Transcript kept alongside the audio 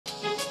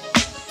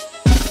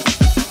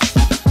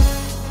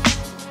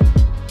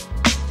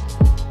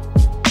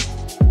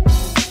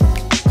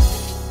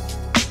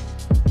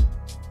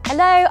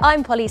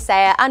I'm Polly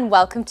Sayer and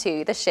welcome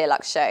to the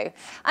SheerLuxe Show.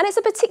 And it's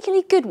a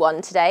particularly good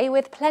one today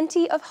with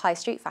plenty of high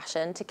street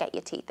fashion to get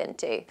your teeth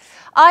into.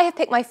 I have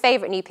picked my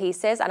favourite new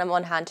pieces and I'm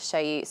on hand to show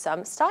you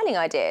some styling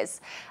ideas.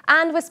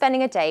 And we're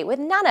spending a day with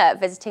Nana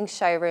visiting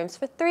showrooms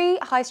for 3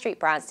 high street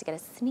brands to get a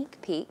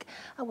sneak peek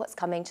at what's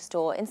coming to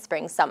store in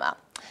spring/summer.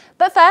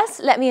 But first,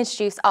 let me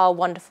introduce our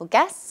wonderful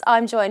guests.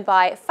 I'm joined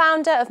by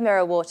founder of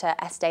Mirror Water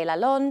Estée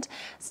LaLonde,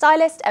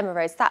 stylist Emma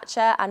Rose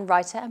Thatcher, and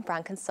writer and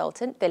brand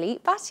consultant Billie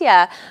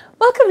Bhatia.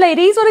 Welcome,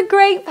 ladies. What a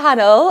great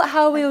panel.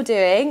 How are we all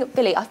doing?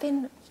 Billie, I've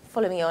been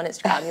following you on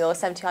Instagram. You're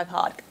 75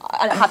 hard.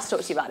 I have to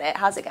talk to you about it.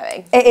 How's it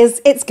going?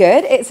 It's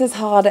good. It's as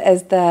hard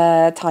as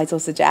the title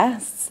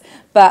suggests.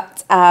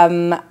 But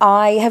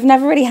I have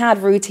never really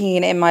had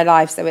routine in my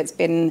life, so it's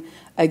been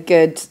a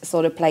good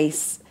sort of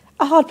place,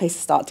 a hard place to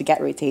start to get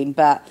routine,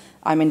 but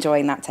I'm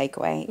enjoying that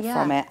takeaway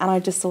from it. And I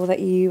just saw that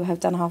you have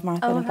done a half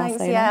marathon in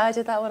Barcelona. Yeah, I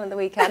did that one on the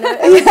weekend.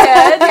 It was good,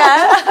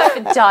 yeah. I've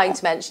been dying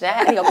to mention it,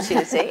 any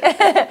opportunity.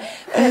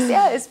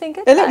 It's been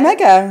good. It looked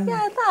mega.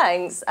 Yeah,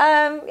 thanks.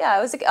 Yeah,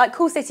 it was a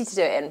cool city to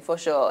do it in, for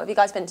sure. Have you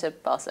guys been to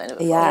Barcelona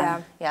before?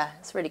 Yeah,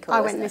 it's really cool.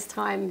 I went this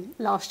time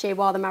last year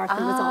while the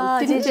marathon was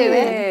on. Didn't do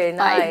it.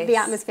 Nice. Like, the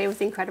atmosphere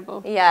was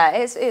incredible. Yeah,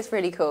 it's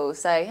really cool.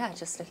 So yeah,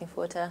 just looking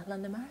forward to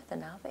London Marathon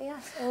now. But yeah,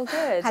 all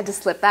good. Had to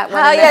slip that one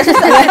in yeah, just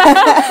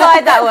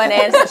slide that one in.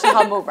 Such a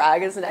humble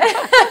brag, isn't it?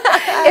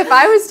 If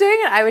I was doing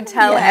it, I would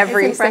tell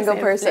every single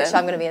person. Literally,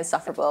 I'm going to be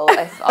insufferable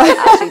if I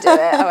actually do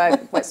it. I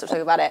won't stop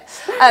talking about it.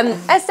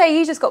 Estée,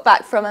 you just got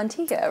back from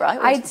Antigua, right?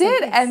 I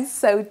did, and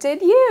so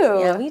did you.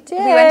 Yeah, we did.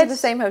 We went to the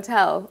same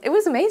hotel. It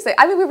was amazing.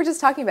 I mean, we were just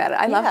talking about it.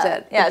 I loved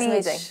it. Yeah, it's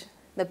amazing.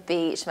 The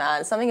beach,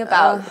 man. Something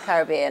about the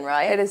Caribbean,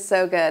 right? It is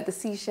so good. The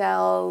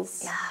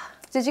seashells. Yeah.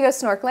 Did you go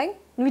snorkeling?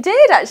 We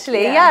did,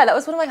 actually. Yeah, that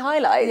was one of my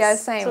highlights. Yeah,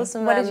 same.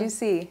 What did you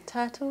see?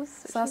 Turtles.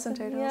 Saw some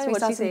turtles. Yeah, we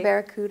saw some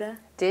barracuda.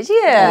 Did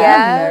you?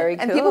 Yeah. Very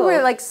cool. And people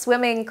were like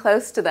swimming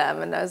close to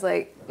them, and I was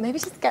like, maybe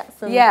just get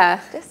some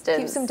distance.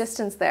 Keep some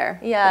distance there.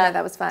 Yeah. No,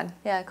 that was fun.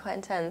 Yeah, quite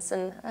intense,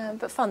 and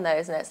but fun though,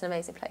 isn't it? It's an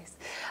amazing place.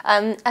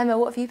 Emma,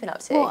 what have you been up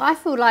to? Well, I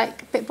feel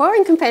like a bit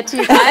boring compared to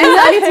you guys.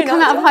 I need to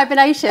come out of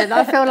hibernation.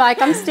 I feel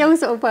like I'm still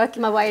sort of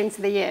working my way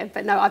into the year,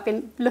 but no, I've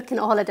been looking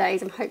at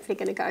holidays. I'm hopefully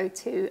going to go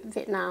to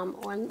Vietnam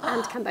and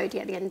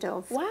Cambodia at the end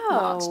of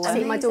March. I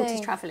think my daughter's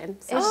travelling.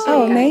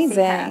 So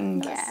amazing.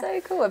 That's so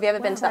cool. Have you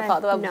ever been to that part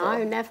of the world before?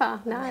 No, never.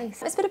 No.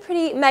 It's been a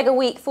pretty mega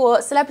week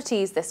for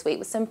celebrities this week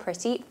with some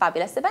pretty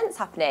fabulous events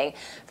happening.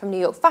 From New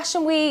York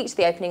Fashion Week to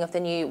the opening of the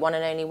new One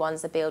and Only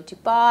Ones Abil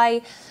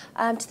Dubai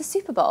to the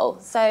Super Bowl.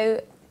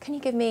 So can you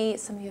give me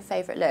some of your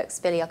favourite looks?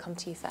 Billie, I'll come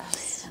to you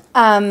first.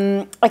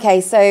 Okay,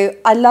 so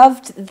I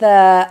loved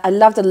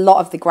a lot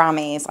of the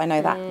Grammys. I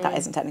know that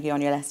isn't technically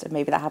on your list, and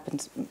maybe that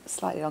happened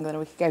slightly longer than a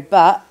week ago,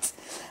 but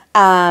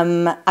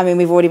I mean,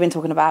 we've already been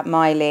talking about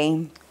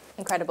Miley.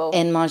 Incredible.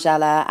 In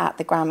Margiela at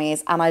the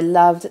Grammys, and I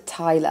loved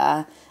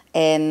Tyler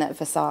in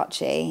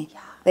Versace.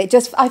 Yeah.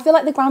 I feel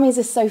like the Grammys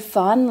is so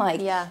fun.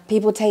 Like,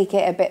 people take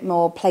it a bit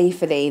more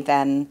playfully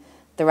than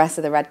the rest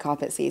of the red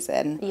carpet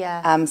season.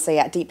 Yeah. So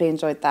yeah, deeply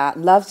enjoyed that.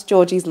 Loved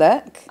Georgie's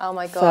look. Oh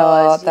my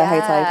God. For the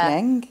hotel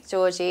opening.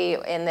 Georgie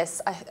in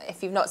this,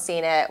 if you've not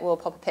seen it, we'll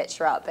pop a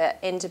picture up, but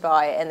in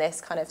Dubai in this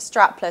kind of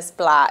strapless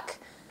black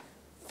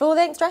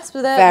full-length dress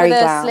with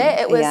a slit.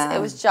 It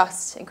was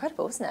just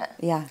incredible, wasn't it?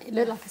 Yeah. It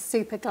looked like a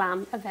super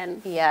glam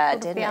event. Yeah,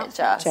 didn't it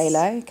just?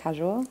 J-Lo,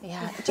 casual.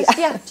 Yeah,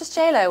 just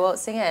J-Lo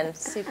waltzing in.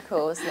 Super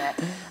cool, isn't it?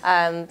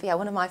 Yeah,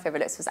 one of my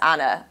favourite looks was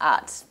Anna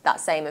at that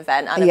same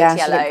event. Anna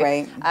She looked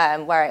great.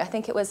 Wearing, I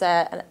think it was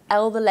an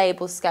Elder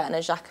Label skirt and a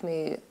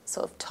Jacquemus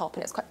sort of top,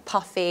 and it was quite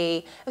puffy.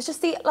 It was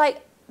just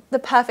the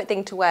perfect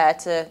thing to wear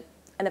to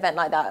an event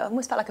like that. It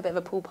almost felt like a bit of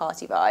a pool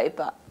party vibe,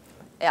 but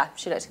yeah,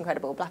 she looked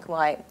incredible. Black and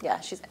white. Yeah,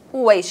 she's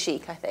always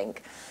chic, I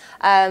think.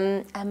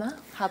 Emma,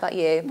 how about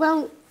you?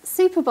 Well,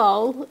 Super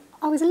Bowl,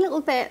 I was a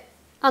little bit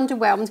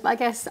underwhelmed, but I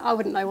guess I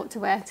wouldn't know what to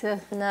wear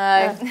to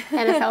an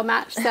NFL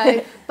match.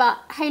 So, but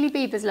Hailey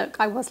Bieber's look,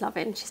 I was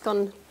loving. She's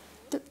gone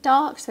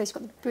dark, so she's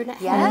got the brunette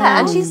hair. Yeah,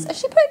 and has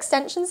she put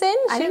extensions in?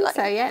 I think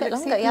so, yeah. It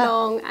looks super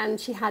long, and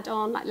she had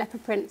on like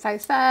leopard print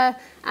faux fur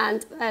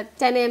and a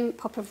denim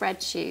pop of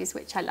red shoes,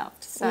 which I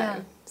loved.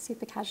 So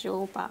super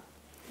casual, but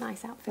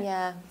nice outfit.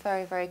 Yeah,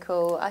 very, very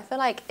cool. I feel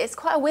like it's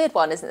quite a weird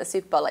one, isn't it, the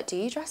Super Bowl? Like, do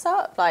you dress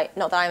up? Like,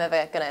 not that I'm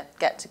ever going to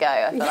get to go.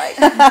 I feel like,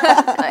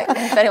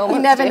 if anyone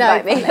wants to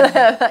invite me,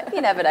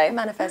 you never know,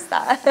 manifest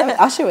that. I mean,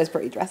 Usher was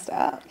pretty dressed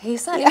up. He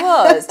certainly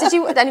was. Did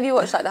any of you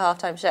watch like the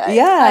halftime show?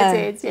 Yeah. I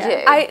did, yeah. Did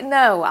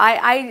you?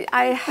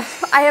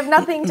 I have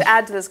nothing to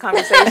add to this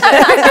conversation.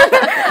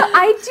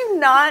 I do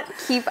not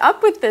keep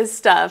up with this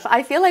stuff.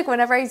 I feel like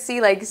whenever I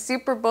see like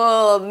Super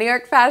Bowl, New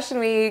York Fashion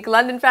Week,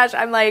 London Fashion,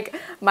 I'm like,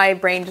 my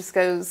brain just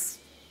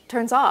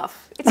turns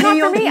off. It's not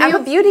for me. I'm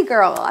a beauty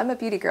girl. I'm a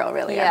beauty girl,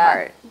 really, at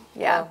heart.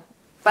 Yeah. Well,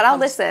 but I'll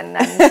listen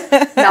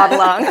and nod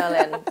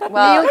along.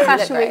 Well, New York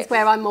Fashion Week is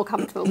where I'm more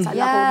comfortable because I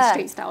love all the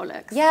street style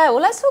looks. Yeah,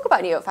 well, let's talk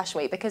about New York Fashion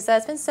Week because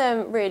there's been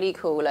some really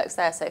cool looks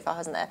there so far,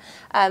 hasn't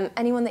there?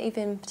 Anyone that you've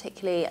been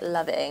particularly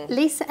loving?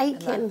 Lisa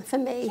Aiken, for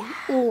me,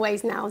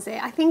 always nails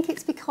it. I think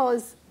it's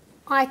because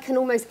I can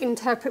almost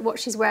interpret what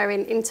she's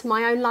wearing into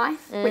my own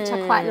life, which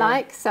I quite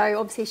like. So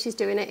obviously she's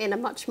doing it in a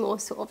much more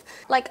sort of...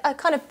 like a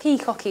kind of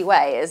peacocky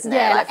way, isn't it?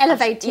 Yeah, like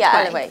elevated way.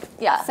 Elevate,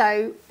 yeah.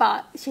 So,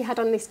 but she had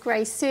on this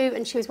grey suit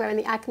and she was wearing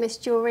the Agnes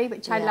jewellery,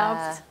 which I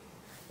loved.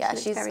 Yeah,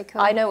 she's very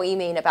cool. I know what you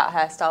mean about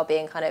her style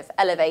being kind of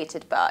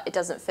elevated, but it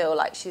doesn't feel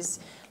like she's...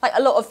 Like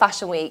a lot of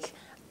Fashion Week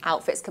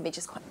outfits can be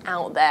just quite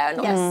out there and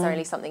not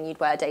necessarily something you'd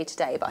wear day to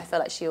day, but I feel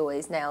like she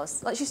always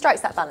nails, like she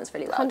strikes that balance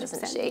really well,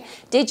 doesn't she? Yeah.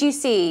 Did you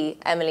see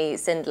Emily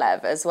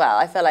Sindlev as well?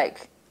 I feel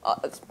like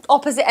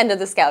opposite end of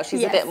the scale,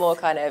 she's a bit more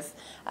kind of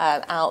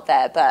out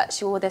there, but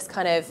she wore this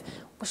kind of,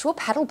 she wore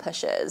pedal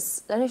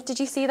pushers. I don't know, did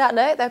you see that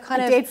look? They're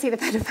kind I of... did see the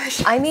pedal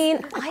pushers. I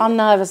mean... I'm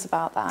nervous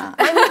about that.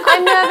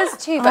 I'm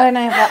nervous too, but...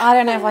 I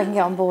don't know if I can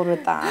get on board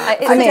with that.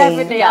 For me,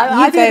 definitely.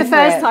 I did it the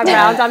first time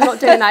round. I'm not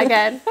doing that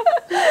again.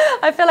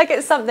 I feel like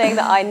it's something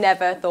that I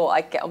never thought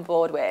I'd get on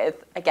board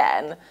with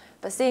again.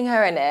 But seeing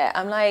her in it,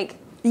 I'm like...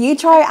 You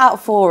try it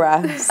out for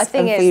us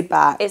and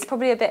feedback. It's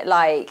probably a bit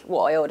like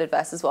what I ordered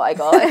versus what I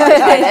got if I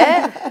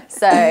tried it.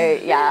 So,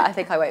 yeah, I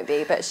think I won't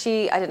be. But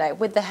she, I don't know,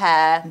 with the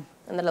hair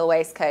and the little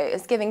waistcoat,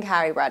 it's giving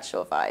Carrie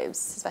Bradshaw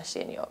vibes,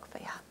 especially in New York.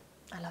 But yeah,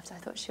 I loved her. I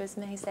thought she was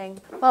amazing.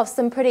 Well,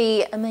 some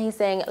pretty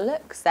amazing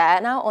looks there.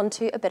 Now on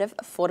to a bit of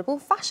affordable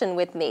fashion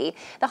with me.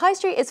 The high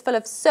street is full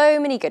of so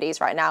many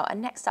goodies right now.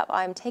 And next up,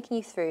 I'm taking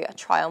you through a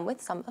try on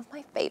with some of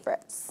my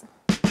favourites.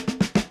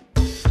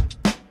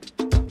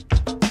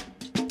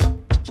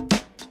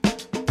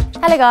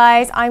 Hello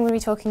guys, I'm going to be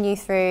talking you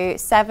through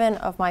 7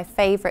 of my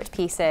favourite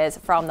pieces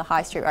from the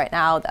high street right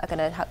now that are going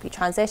to help you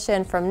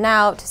transition from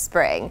now to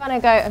spring. I'm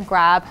going to go and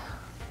grab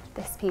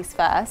this piece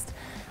first.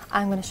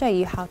 I'm going to show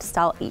you how to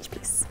style each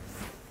piece.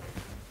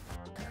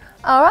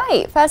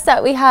 Alright, first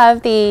up we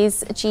have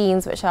these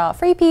jeans which are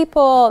Free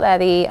People. They're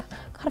the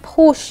kind of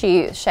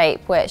horseshoe shape,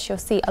 which you'll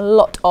see a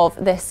lot of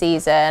this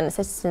season.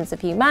 Citizens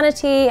of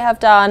Humanity have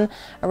done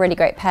a really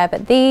great pair,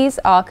 but these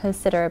are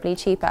considerably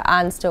cheaper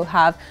and still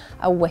have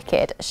a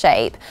wicked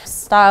shape.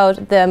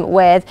 Styled them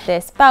with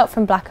this belt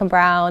from Black &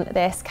 Brown,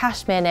 this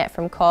cashmere knit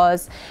from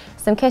COS,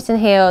 some kitten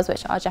heels,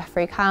 which are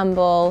Jeffrey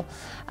Campbell.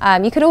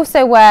 You could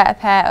also wear a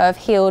pair of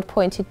heeled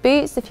pointed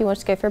boots if you want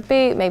to go for a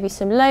boot, maybe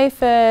some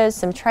loafers,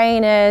 some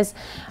trainers.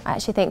 I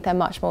actually think they're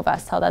much more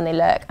versatile than they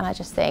look, and I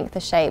just think the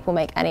shape will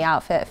make any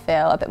outfit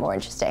feel a bit more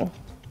interesting.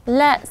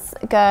 Let's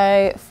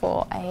go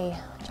for a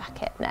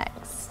jacket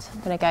next. I'm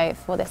gonna go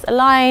for this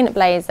Align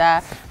blazer.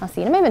 I'll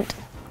see you in a moment.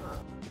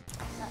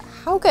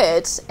 How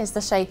good is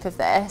the shape of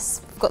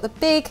this? We've got the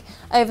big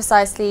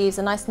oversized sleeves,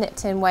 a nice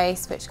nipped in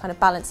waist which kind of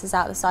balances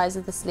out the size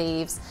of the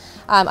sleeves.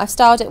 I've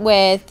styled it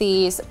with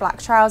these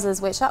black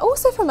trousers which are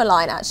also from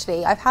Align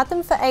actually. I've had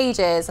them for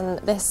ages and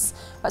this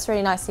works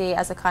really nicely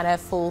as a kind of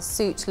full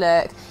suit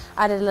look.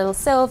 Added a little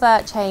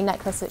silver chain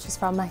necklace which is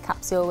from my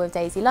capsule with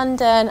Daisy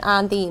London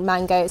and the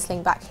mango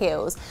slingback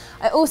heels.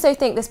 I also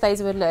think this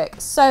blazer would look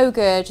so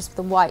good just with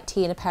a white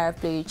tee and a pair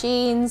of blue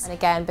jeans. And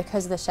again,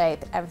 because of the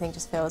shape, everything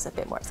just feels a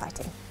bit more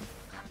exciting.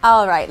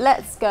 All right,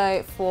 let's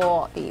go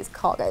for these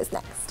cargos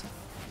next.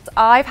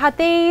 I've had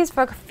these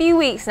for a few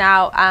weeks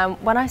now, and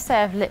when I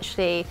say I've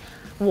literally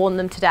worn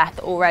them to death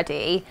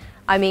already,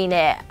 I mean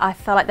it. I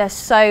feel like they're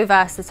so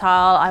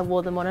versatile. I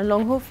wore them on a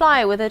long haul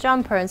flight with a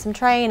jumper and some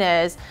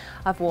trainers.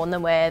 I've worn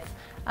them with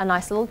a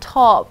nice little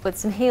top with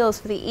some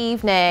heels for the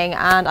evening,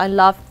 and I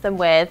loved them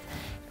with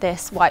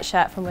this white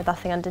shirt from With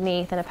Nothing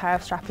Underneath and a pair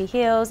of strappy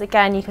heels.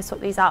 Again, you can swap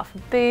these out for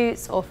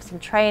boots or for some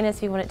trainers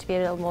if you want it to be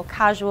a little more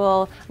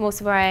casual. I'm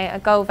also wearing a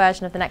gold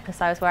version of the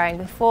necklace I was wearing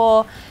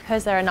before.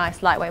 Because they're a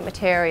nice lightweight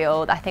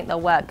material, I think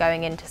they'll work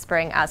going into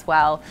spring as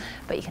well,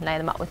 but you can layer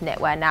them up with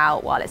knitwear now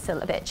while it's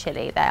still a bit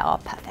chilly. They are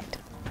perfect.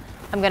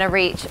 I'm going to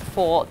reach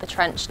for the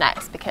trench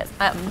next because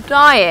I'm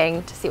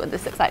dying to see what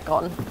this looks like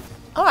on.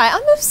 All right,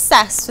 I'm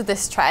obsessed with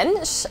this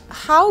trench.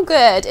 How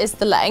good is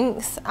the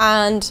length?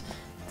 And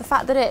the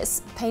fact that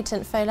it's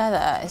patent faux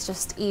leather is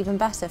just even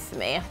better for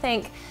me. I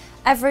think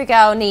every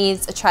girl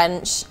needs a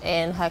trench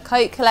in her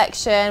coat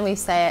collection. We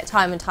say it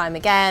time and time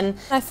again.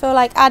 I feel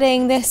like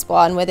adding this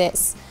one with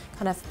its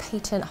kind of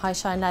patent high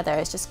shine leather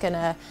is just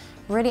gonna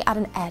really add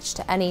an edge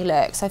to any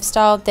look. So I've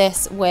styled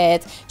this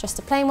with just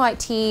a plain white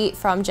tee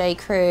from J.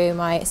 Crew,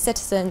 my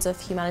Citizens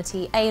of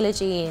Humanity Ayla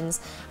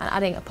jeans, and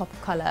adding a pop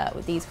of colour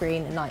with these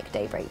green Nike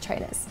Daybreak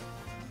trainers.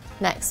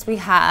 Next we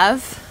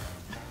have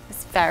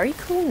very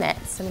cool knit,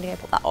 so I'm gonna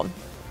go put that on.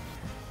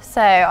 So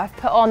I've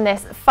put on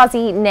this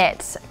fuzzy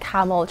knit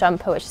camel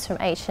jumper which is from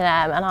H&M,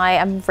 and I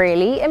am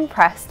really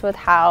impressed with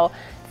how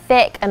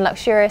thick and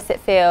luxurious it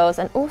feels,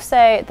 and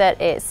also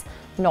that it's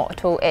not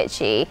at all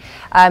itchy.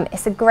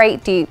 It's a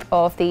great dupe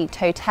of the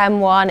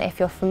Totem one if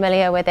you're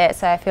familiar with it,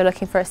 so if you're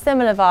looking for a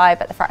similar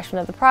vibe at the fraction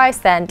of the price,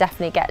 then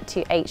definitely get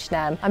to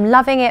H&M. I'm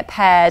loving it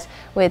paired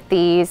with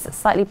these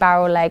slightly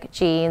barrel leg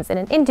jeans in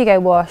an indigo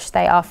wash.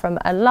 They are from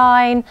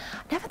Align.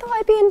 I never thought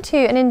I'd be into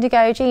an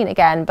indigo jean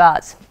again,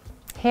 but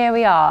here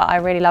we are. I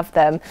really love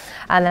them.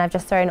 And then I've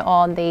just thrown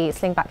on the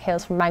slingback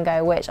heels from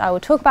Mango, which I will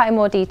talk about in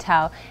more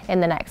detail in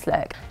the next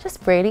look.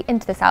 Just really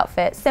into this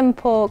outfit.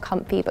 Simple,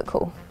 comfy, but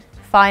cool.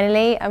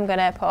 finally, I'm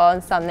gonna put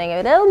on something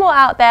a little more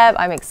out there.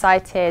 I'm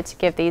excited to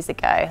give these a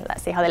go.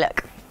 Let's see how they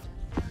look.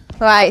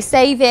 Right,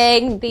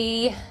 saving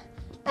the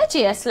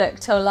edgiest look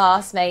till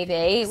last,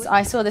 maybe.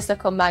 I saw this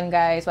look on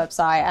Mango's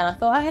website and I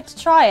thought I had to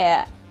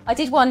try it. I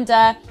did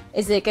wonder,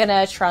 is it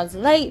gonna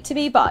translate to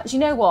me? But you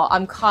know what?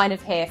 I'm kind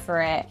of here for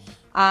it.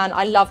 And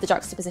I love the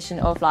juxtaposition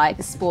of like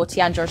the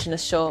sporty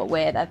androgynous short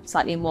with a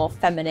slightly more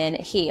feminine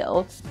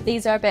heel.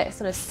 These are a bit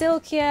sort of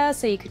silkier,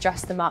 so you could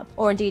dress them up,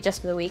 or indeed just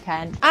for the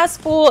weekend. As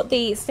for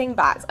the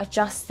singbacks, I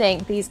just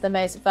think these are the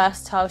most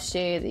versatile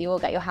shoe that you will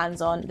get your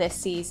hands on this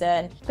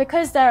season.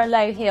 Because they're a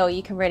low heel,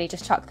 you can really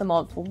just chuck them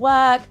on for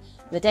work,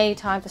 the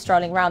daytime, for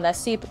strolling around. They're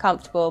super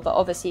comfortable, but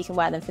obviously you can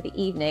wear them for the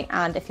evening.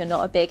 And if you're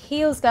not a big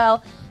heels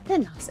girl, they're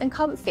nice and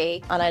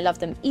comfy. And I love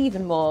them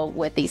even more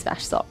with these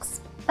mesh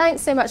socks.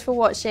 Thanks so much for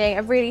watching. I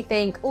really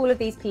think all of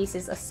these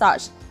pieces are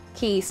such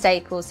key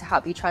staples to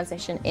help you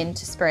transition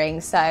into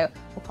spring. So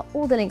we'll put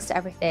all the links to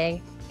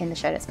everything in the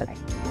show notes below.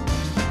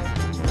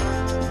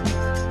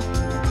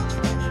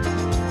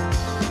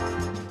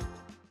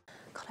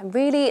 God, I'm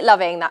really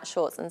loving that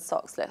shorts and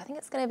socks look. I think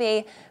it's going to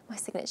be my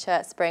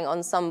signature spring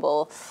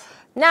ensemble.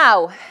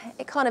 Now,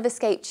 it can't have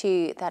escaped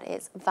you that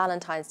it's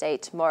Valentine's Day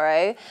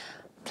tomorrow.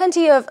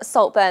 Plenty of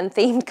Saltburn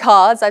themed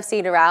cards I've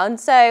seen around.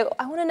 So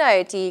I want to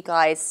know, do you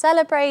guys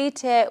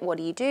celebrate it? What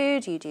do you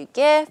do? Do you do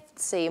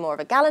gifts? Are you more of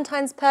a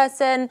Galentine's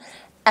person?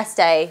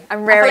 Estee,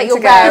 I'm raring to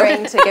give you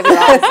answer.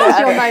 It's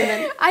your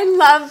moment. I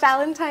love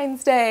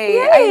Valentine's Day.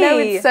 Yay. I know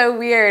it's so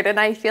weird, and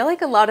I feel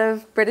like a lot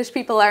of British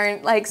people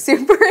aren't like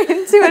super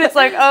into it. It's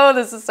like, oh,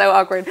 this is so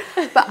awkward.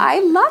 But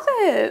I love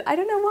it. I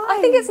don't know why. I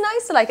think it's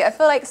nice to like it. I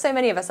feel like so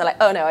many of us are like,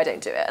 oh no, I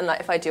don't do it. And like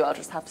if I do, I'll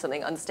just have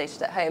something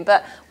understated at home.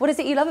 But what is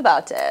it you love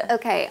about it?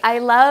 Okay, I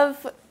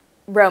love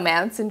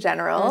romance in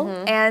general,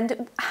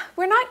 and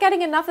we're not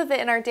getting enough of it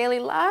in our daily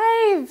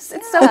lives.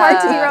 It's so hard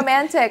to be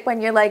romantic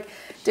when you're like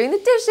doing the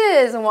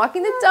dishes and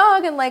walking the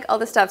dog and like all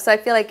this stuff. So I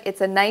feel like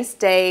it's a nice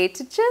day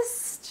to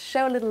just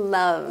show a little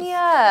love.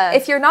 Yeah.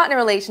 If you're not in a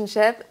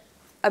relationship,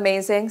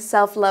 amazing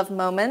self-love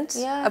moment.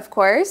 Yeah. Of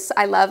course,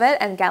 I love it.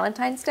 And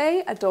Valentine's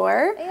Day,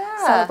 adore.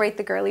 Yeah. Celebrate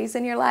the girlies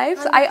in your life.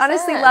 100%. I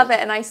honestly love it.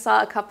 And I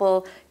saw a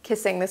couple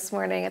kissing this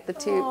morning at the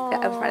tube,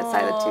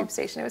 outside the tube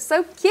station. It was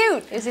so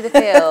cute. You see the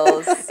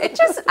feels. It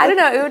just, I don't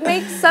know, it would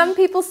make some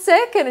people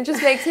sick, and it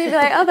just makes me be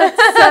like, oh, that's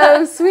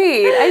so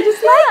sweet. I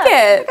just like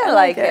it. I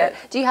like it.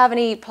 Do you have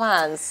any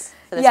plans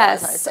for this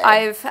Valentine's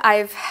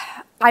Day?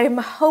 I'm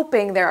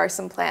hoping there are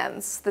some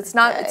plans. It's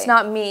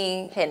not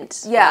me.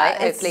 Hint. Yeah.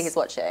 Right? Hopefully he's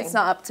watching. It's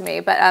not up to me,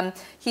 but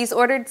he's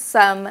ordered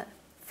some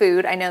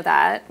food. I know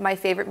that. My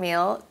favorite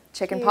meal,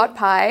 chicken pot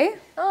pie.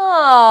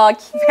 Oh,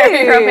 cute.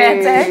 Very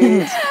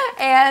romantic.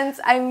 And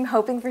I'm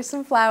hoping for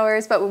some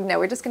flowers, but no,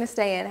 we're just going to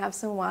stay in, have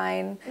some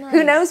wine. Nice.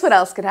 Who knows what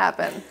else could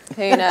happen?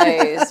 Who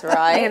knows,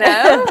 right? You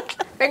know?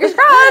 Fingers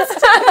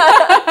crossed.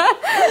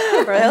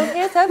 Real,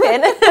 here's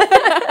hoping.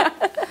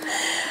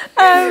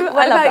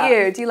 What about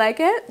you? Do you like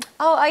it?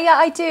 Oh, yeah,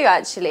 I do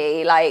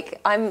actually.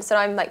 Like, I'm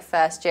like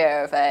first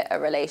year of a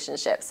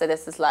relationship, so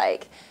this is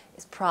like,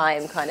 it's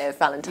prime kind of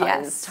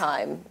Valentine's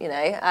time, you know.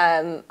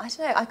 I don't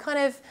know, I kind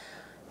of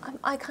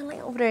like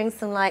ordering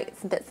some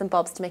bits and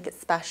bobs to make it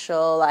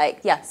special, like,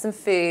 yeah, some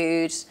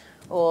food,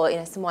 or, you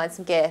know, some wine,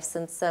 some gifts,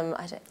 and some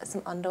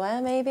underwear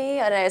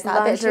maybe. I don't know, is that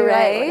lingerie? A bit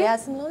too late? Yeah,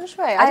 some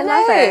lingerie. I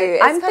love it.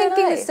 It's I'm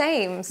thinking nice. the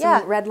same.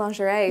 Some red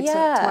lingerie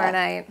tomorrow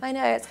night. I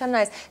know, it's kind of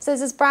nice. So there's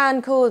this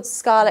brand called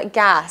Scarlet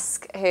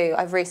Gask, who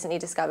I've recently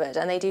discovered,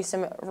 and they do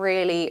some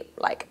really,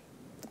 like,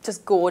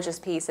 just gorgeous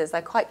pieces.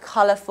 They're quite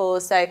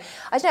colourful. So I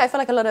don't know, I feel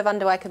like a lot of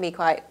underwear can be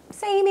quite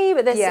samey,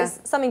 but this is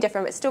something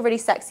different. But it's still really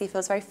sexy,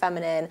 feels very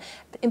feminine.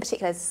 But in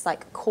particular, this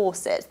like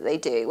corset that they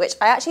do, which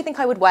I actually think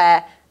I would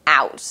wear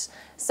out.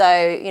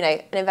 So, you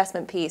know, an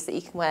investment piece that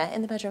you can wear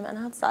in the bedroom and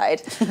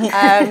outside.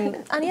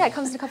 And yeah, it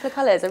comes in a couple of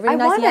colours. A really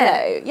nice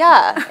yellow.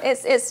 Yeah,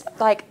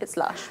 it's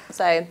lush.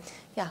 So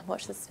yeah,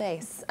 watch the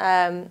space.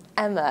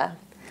 Emma,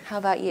 how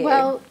about you?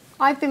 Well,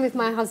 I've been with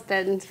my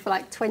husband for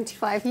like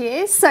 25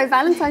 years, so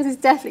Valentine's is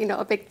definitely not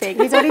a big thing.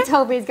 He's already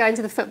told me he's going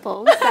to the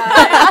football, so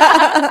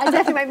I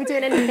definitely won't be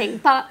doing anything.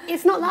 But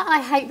it's not that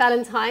I hate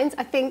Valentine's.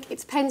 I think it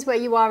depends where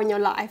you are in your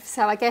life.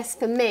 So I guess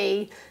for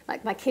me,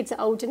 like my kids are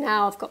older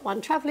now. I've got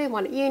one travelling,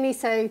 one at uni,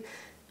 so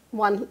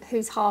one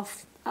who's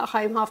half at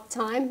home half the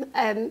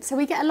time. So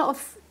we get a lot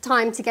of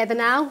time together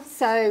now.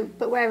 So,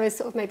 but whereas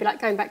sort of maybe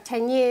like going back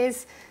 10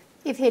 years,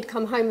 if he'd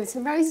come home with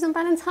some roses on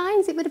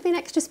Valentine's, it would have been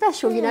extra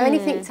special, you know,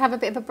 anything to have a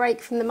bit of a break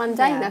from the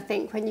mundane, I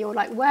think, when you're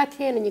like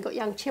working and you've got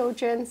young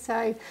children.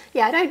 So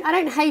yeah, I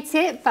don't hate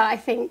it, but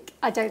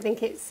I don't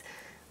think it's,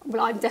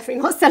 well, I'm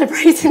definitely not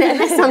celebrating it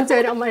unless I'm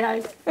doing it on my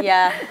own.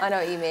 Yeah, I know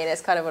what you mean.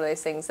 It's kind of one of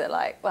those things that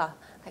like, well,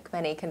 like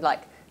many can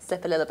like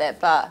slip a little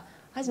bit, but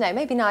I don't know,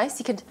 maybe nice.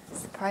 You could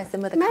surprise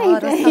them with a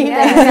card or Maybe, something.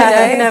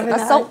 yeah. You know, Never a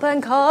know.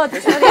 Saltburn card.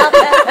 There's something out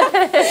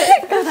there.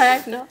 God, I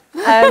hope not.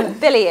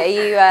 Billie,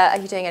 are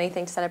you doing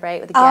anything to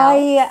celebrate with the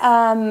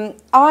girl?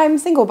 I'm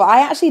single, but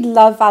I actually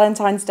love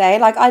Valentine's Day.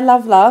 Like, I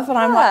love love, and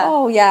I'm like, Yeah.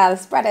 oh yeah,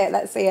 let's spread it.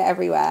 Let's see it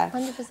everywhere.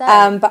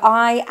 100%. But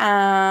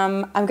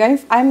I'm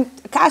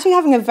actually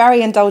having a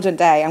very indulgent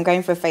day. I'm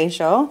going for a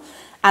facial,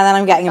 and then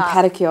I'm getting a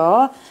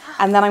pedicure,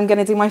 and then I'm going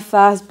to do my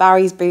first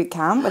Barry's boot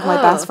camp with my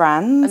best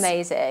friends.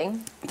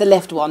 Amazing. The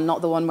lift one,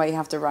 not the one where you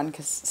have to run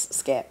because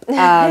skip.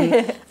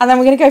 And then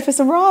we're going to go for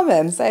some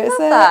ramen. So it's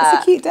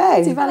a cute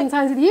day. Do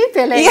Valentine's with you,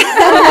 Billie.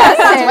 That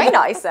sounds way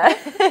nicer.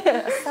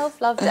 A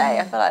self-love day.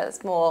 I feel like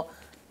that's more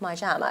my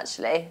jam,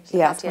 actually. Just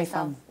Yeah, love it's to really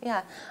yourself. fun.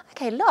 Yeah.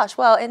 Okay, lush.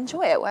 Well,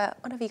 enjoy it,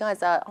 whatever you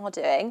guys are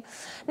doing.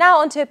 Now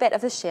on to a bit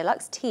of the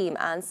SheerLuxe team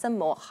and some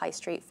more high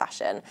street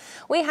fashion.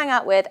 We hang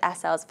out with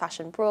SL's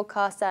fashion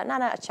broadcaster,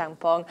 Nana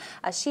Achampong,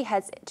 as she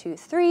heads to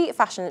 3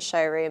 fashion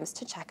showrooms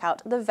to check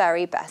out the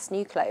very best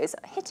new clothes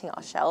hitting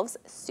our shelves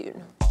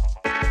soon.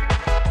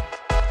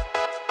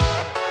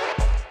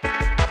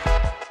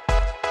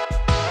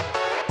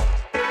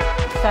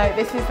 So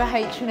this is the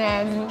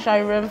H&M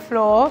showroom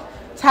floor.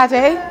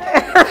 Taddy.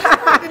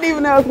 I didn't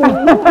even know I was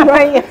going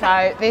to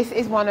So this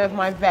is one of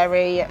my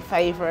very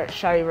favourite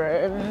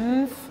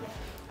showrooms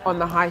on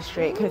the high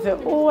street because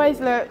it always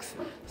looks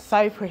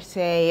so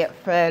pretty,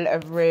 full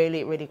of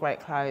really, really great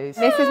clothes.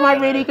 This is my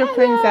really good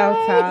friend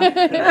Zelta.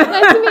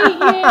 Nice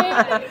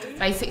to meet you.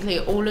 Basically,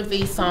 all of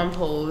these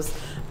samples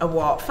are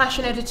what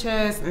fashion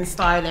editors and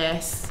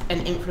stylists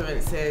and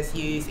influencers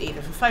use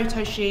either for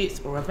photo shoots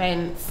or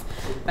events.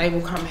 They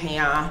will come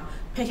here,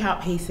 pick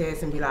out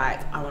pieces and be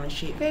like, I want to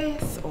shoot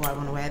this, or I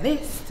want to wear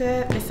this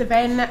to this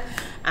event.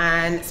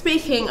 And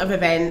speaking of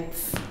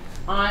events,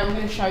 I'm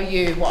going to show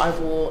you what I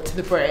wore to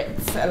the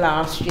Brits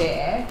last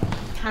year.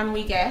 Can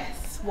we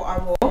guess what I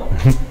wore?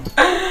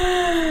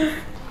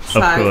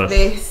 So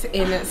this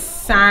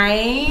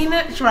insane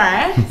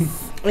dress.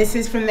 This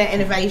is from their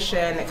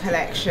Innovation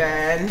collection,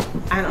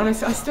 and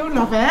honestly, I still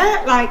love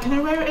it. Like, can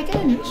I wear it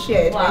again this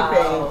year?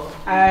 Wow.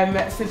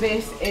 Maybe. So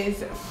this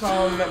is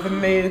from the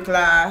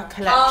Mugler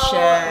collection.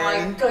 Oh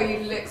my god,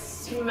 you look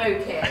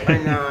smoking. I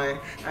know,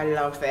 I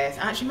love this.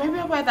 Actually, maybe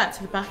I'll wear that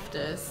to the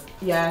BAFTAs.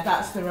 Yeah,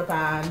 that's the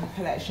Rabanne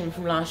collection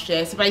from last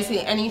year. So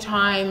basically,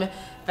 anytime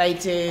they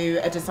do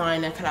a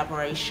designer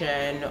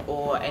collaboration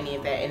or any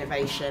of their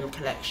innovation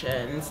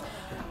collections,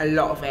 a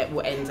lot of it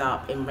will end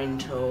up in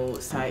rental.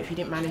 So if you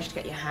didn't manage to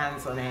get your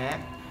hands on it,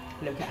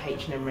 look at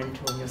H&M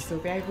rental and you'll still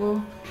be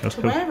able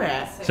to wear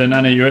it. So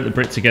Nana, you're at the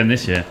Brits again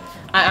this year.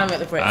 I am at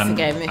the Brits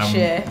again this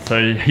year. So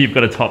you've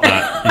got to top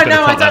that. I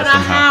know, I don't know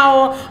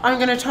how I'm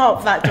going to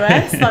top that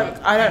dress. Like,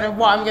 I don't know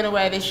what I'm going to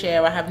wear this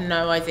year. I have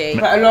no idea.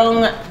 But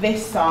along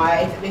this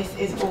side, this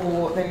is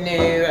all the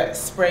new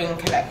spring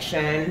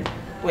collection,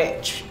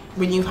 which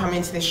when you come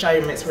into the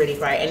showroom, it's really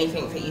great.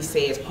 Anything that you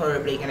see is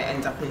probably going to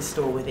end up in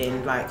store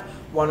within like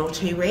 1 or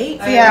 2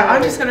 weeks. So yeah,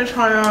 I'm just going to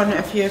try on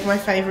a few of my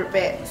favourite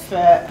bits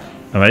that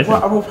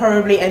will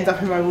probably end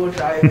up in my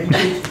wardrobe in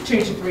 2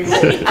 to 3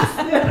 weeks.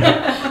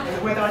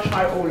 Whether I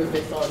try all of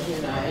this on, who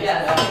knows?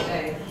 Yeah,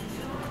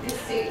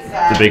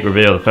 The big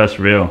reveal, the first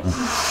reveal.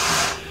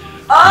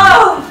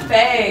 Oh,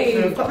 babe!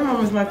 So I've got them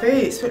on with my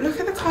boots, but look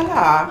at the colour.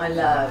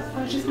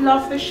 I just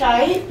love the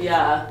shape.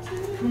 Yeah.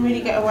 I can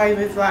really get away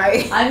with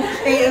like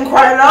eating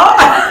quite a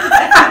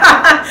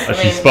lot.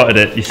 She spotted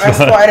it. I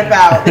spotted a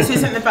belt. This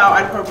isn't the belt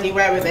I'd probably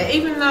wear with it,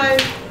 even though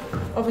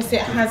obviously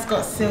it has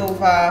got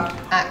silver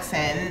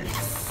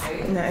accents.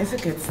 No, it's a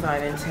good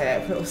styling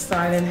tip. Little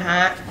styling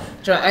hat.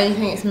 The only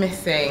thing it's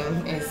missing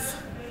is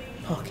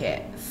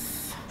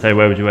pockets. So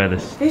where would you wear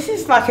this? This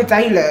is like a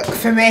day look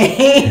for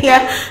me.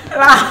 Yeah,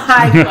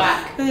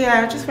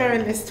 I'm just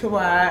wearing this to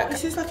work.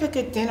 This is like a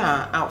good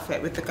dinner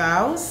outfit with the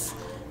girls,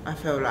 I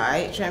feel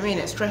like. Do you know what I mean?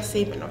 It's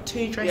dressy but not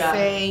too dressy.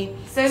 Yeah.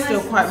 So still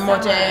nice, quite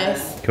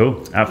modest.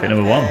 Cool. Outfit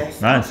number 1.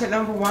 Nice. Outfit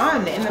number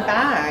 1 in the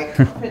bag.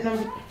 Outfit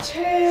number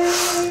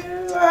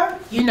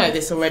 2. You know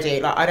this already.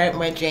 Like, I don't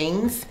wear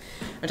jeans.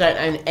 I don't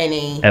own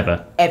any.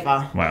 Ever.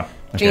 Wow.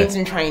 Okay. Jeans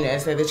and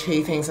trainers, they're the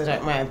 2 things I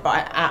don't wear, but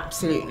I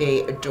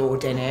absolutely adore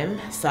denim.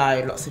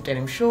 So lots of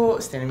denim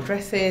shorts, denim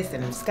dresses,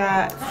 denim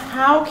skirts.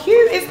 How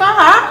cute is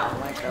that? Oh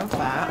my god,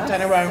 that. I don't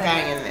know where I'm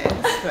going in this,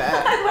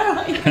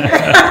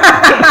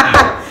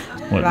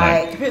 but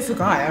like, if it's a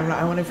guy, I'm like,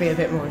 I want to be a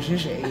bit more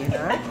zhuzhy, you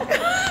know?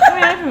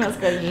 I think that's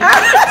good.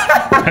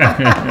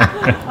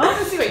 I want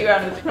to see what you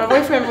have. My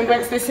boyfriend, we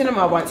went to the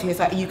cinema once, he was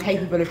like, are you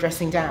capable of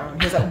dressing down?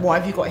 He was like, why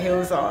have you got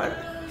heels on?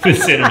 For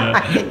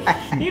cinema.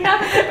 You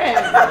never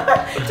been.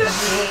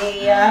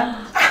 Yeah.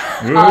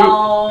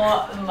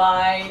 Oh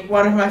my.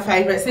 One of my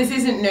favourites. This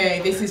isn't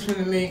new. This is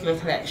from the Mugler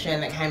collection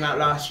that came out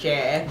last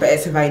year, but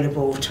it's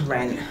available to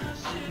rent.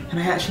 And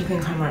I actually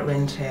think I might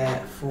rent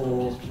it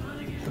for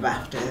the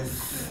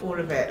BAFTAs. All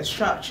of it, the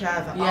structure,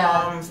 the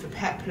arms, the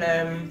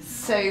peplum,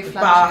 the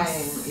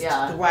bust,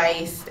 the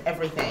waist,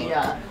 everything.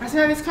 Yeah. I don't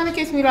know, this kind of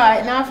gives me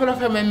like, now I feel like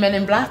I'm in Men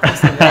in Black or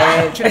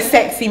something. A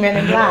sexy Men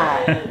in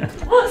Black.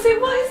 What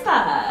is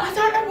that? I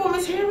don't know what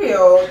material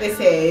material this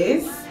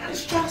is.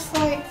 It's just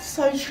like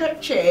so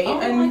stretchy. Oh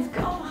and my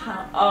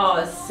god. Oh,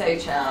 it's so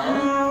chill.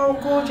 how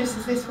gorgeous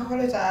is this for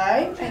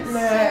holiday? It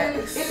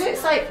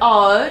looks like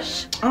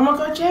Osh. Oh my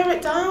god, yeah,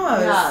 it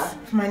does. Yeah.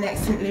 For my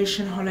next St.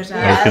 Lucian holiday.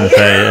 I was going to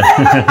say,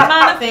 yeah.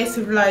 None of this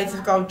with loads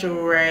of gold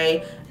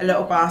jewellery, a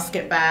little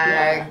basket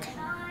bag,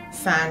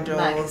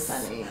 sandals.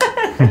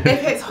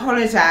 If it's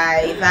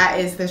holiday, that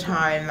is the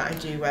time that I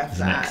do wear flats.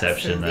 There's an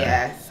exception there.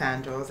 Yeah,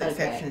 sandals,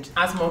 exception.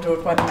 As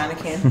modelled by the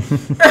mannequin.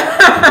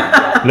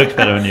 Looks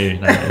better on you.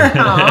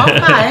 Oh,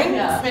 thanks.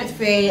 It's meant to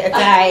be a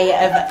day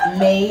of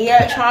me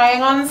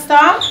trying on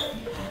stuff,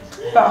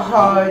 but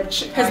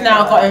Hodge has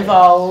now got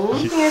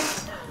involved.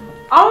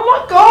 Oh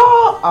my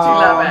god! Do you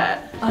love it?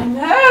 I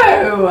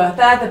know.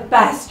 They're the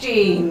best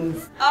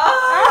jeans.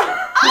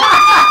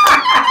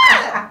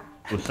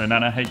 So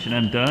Nana,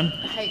 H&M done.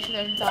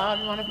 H&M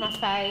done, one of my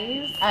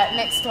faves.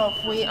 Next off,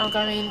 we are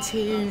going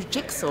to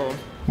Jigsaw.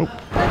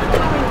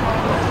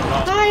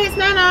 Hi, it's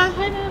Nana.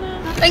 Hi,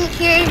 Nana.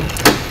 Thank you.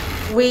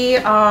 We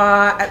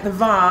are at the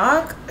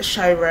Varg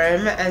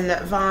showroom, and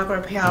Varg are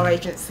a PR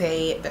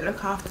agency that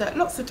look after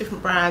lots of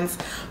different brands,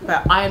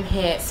 but I am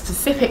here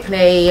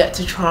specifically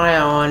to try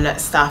on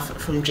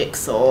stuff from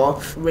Jigsaw.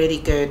 Really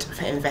good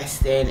for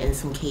investing in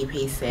some key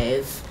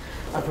pieces.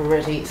 I've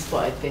already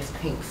spotted this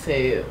pink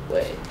suit,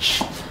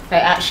 which they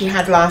actually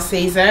had last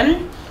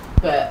season,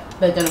 but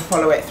they're going to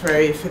follow it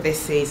through for this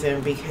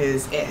season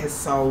because it has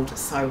sold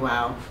so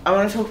well. I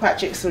want to talk about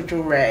Jigsaw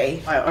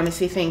jewellery. I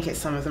honestly think it's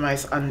some of the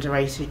most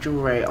underrated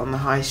jewellery on the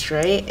high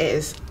street. It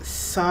is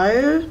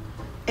so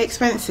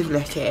expensive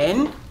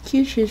looking.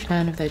 Huge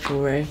fan of their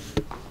jewellery.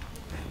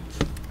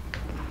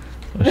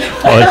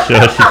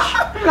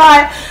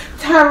 Like,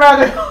 turn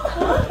around and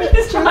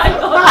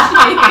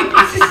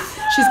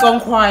she's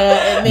gone quiet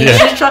at me.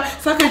 Yeah.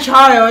 It's like a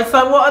child. It's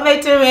like, what are they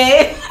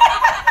doing?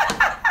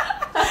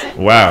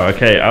 Wow,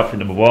 okay, outfit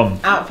number one.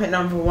 Outfit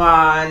number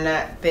one.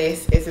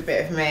 This is a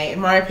bit of me.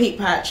 My repeat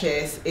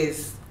purchase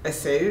is a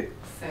suit.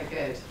 So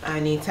good. I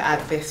need to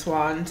add this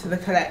one to the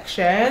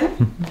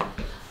collection.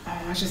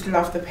 I just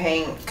love the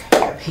pink.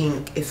 The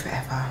pink is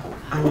forever.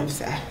 I'm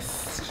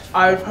obsessed.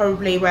 I would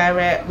probably wear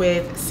it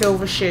with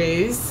silver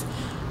shoes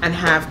and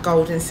have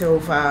gold and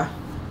silver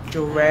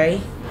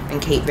jewellery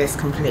and keep this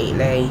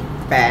completely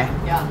bare.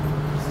 Yeah.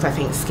 So I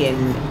think skin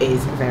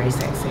is very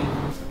sexy.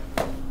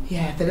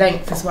 Yeah, the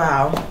length as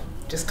well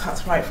just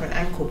cuts right for an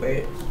ankle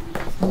boot.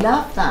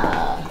 Love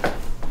that.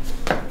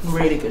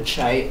 Really good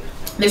shape.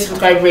 This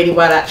would go really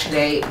well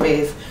actually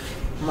with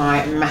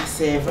my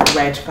massive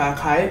red fur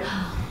coat.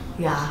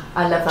 Yeah,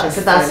 I love that. Just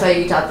So that's so- where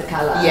you'd add the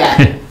colour.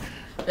 Yeah.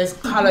 There's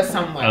colour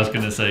somewhere. I was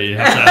going to say, you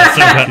have to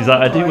add some. She's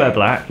like, I do wear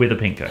black with a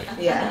pink coat.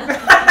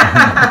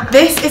 Yeah.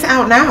 This is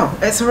out now.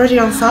 It's already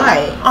on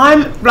site.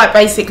 I'm like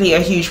basically a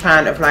huge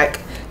fan of like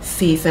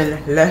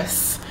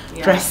seasonless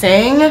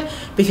dressing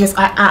because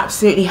I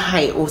absolutely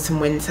hate autumn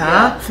winter.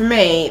 Yeah. For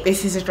me,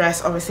 this is a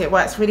dress, obviously it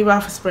works really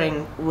well for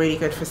spring, really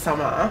good for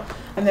summer.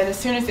 And then as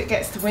soon as it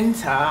gets to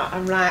winter,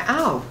 I'm like,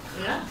 oh,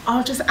 Yeah.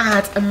 I'll just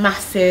add a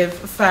massive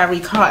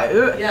furry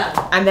coat Yeah.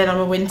 and then I'm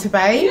a winter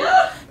babe.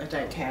 Yeah. I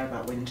don't care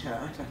about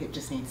winter, like it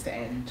just needs to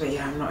end. But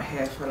yeah, I'm not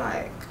here for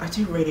like, I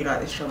do really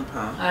like this jumper.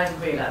 I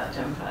really like that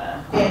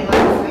jumper.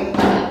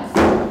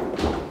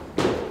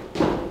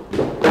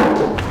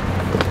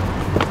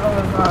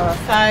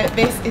 So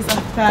this is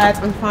our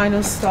third and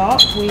final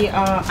stop. We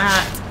are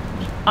at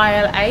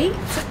Aisle 8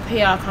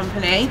 PR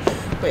company,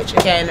 which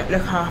again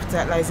look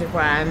after loads of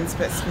brands,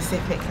 but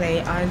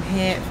specifically I'm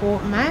here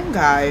for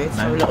Mango.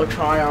 So a little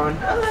try on.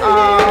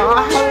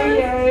 Oh, how are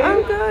you?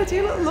 I'm good.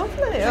 You look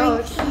lovely.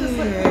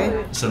 Thank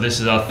you. So this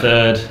is our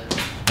third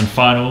and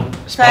final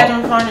Third spot.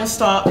 and final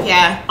stop,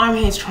 yeah. I'm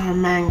here to try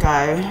on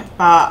Mango,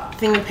 but the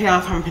thing with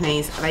PR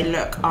companies, they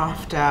look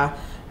after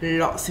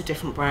lots of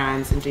different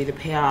brands and do the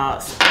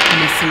PRs.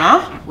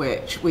 Missima,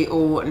 which we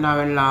all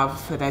know and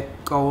love for their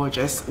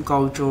gorgeous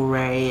gold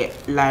jewellery,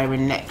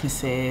 layering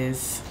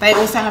necklaces. They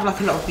also have like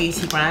a lot of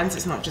beauty brands,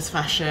 it's not just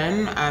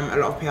fashion. A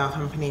lot of PR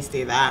companies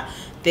do that.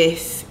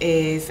 This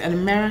is an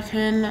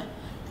American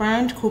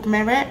brand called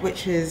Mirror,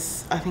 which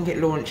is, I think it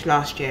launched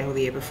last year or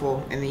the year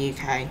before in the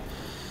UK.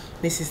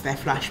 This is their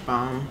Flash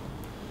Balm,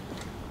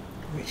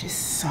 which is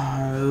so,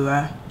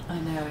 I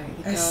know.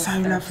 it's so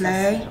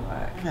lovely.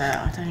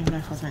 Yeah, I don't even know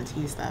if I was meant to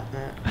use that,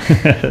 but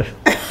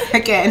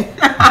again,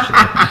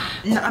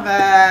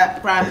 another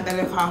brand that they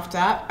look after,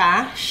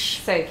 Bash.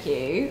 So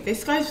cute.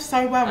 This goes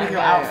so well with your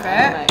I'm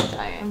outfit.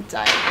 dying. It's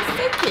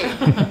so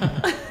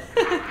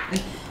cute.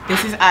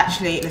 This is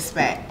actually Le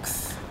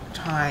Specs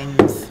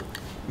times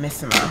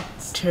Missima.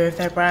 Two of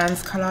their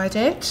brands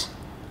collided.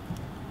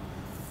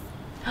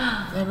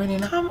 They're really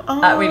nice. Come on.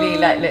 That really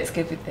looks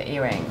good with the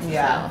earrings.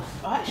 Yeah.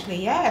 Oh,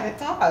 actually, yeah, it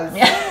does.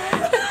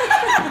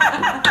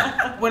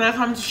 When I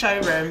come to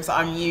showrooms,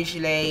 I'm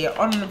usually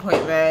on an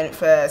appointment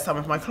for some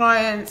of my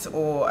clients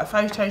or a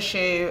photo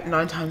shoot.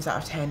 9 times out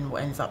of 10,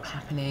 what ends up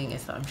happening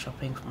is that I'm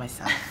shopping for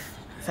myself.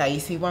 So you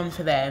see one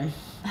for them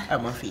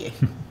and one for you.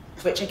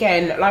 which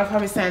again, like I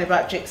was saying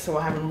about Jigsaw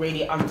having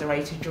really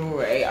underrated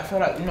jewellery, I feel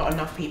like not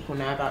enough people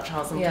know about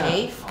Charles and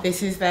Keith.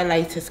 This is their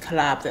latest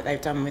collab that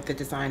they've done with the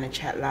designer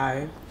Chet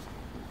Lowe.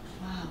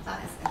 Wow,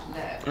 that is a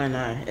look. I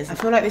know. I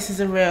feel like this is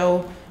a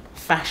real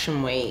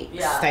fashion week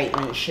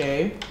statement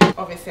shoe.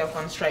 Obviously I've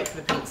gone straight for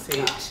the pink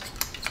suit.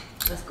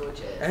 That's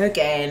gorgeous.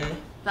 Again.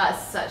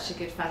 That's such a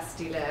good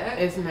festy look.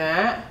 Isn't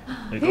it?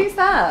 Who's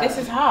that? This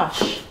is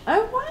Hush.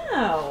 Oh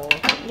wow.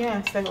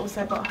 Yes, they've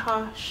also got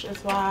Hush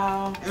as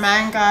well.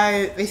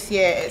 Mango, this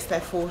year it's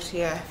their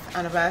 40th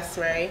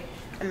anniversary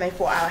and they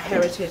brought out a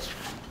heritage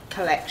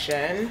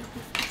collection,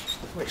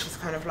 which is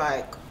kind of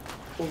like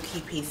all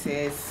key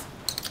pieces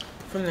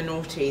from the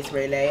noughties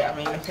really. I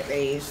mean, look at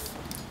these.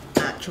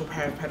 Actual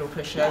pair of pedal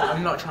pushers.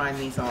 I'm not trying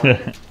these on.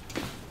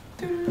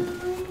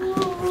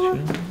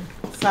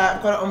 So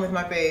I've got it on with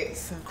my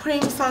boots.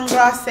 Cream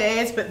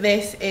sunglasses, but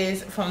this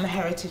is from the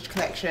Heritage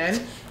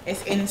Collection.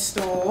 It's in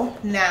store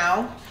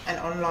now and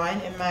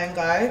online in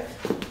Mango.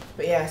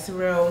 But yeah, it's a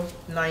real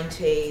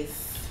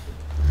 90s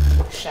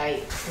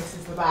shape. This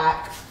is the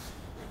back.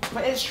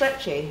 But it's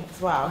stretchy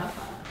as well.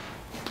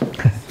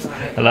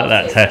 I like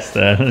that test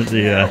there.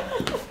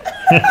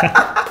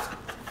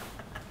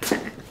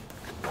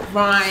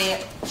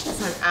 Right,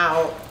 so I'm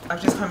out.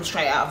 I've just come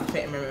straight out of the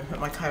fitting room and put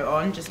my coat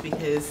on just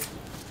because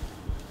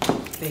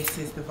this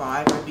is the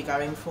vibe I'd be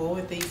going for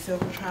with these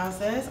silver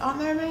trousers. Aren't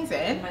they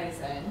amazing?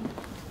 Amazing.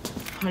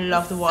 I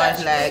love the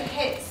wide leg. It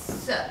hits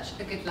such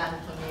a good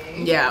length on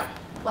you. Yeah.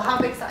 Well, how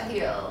big's that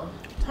heel?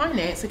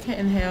 Tiny, it's a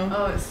kitten heel.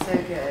 Oh, it's so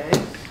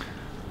good.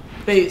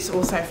 Boots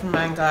also from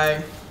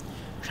Mango.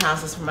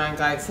 Trousers from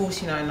Mango,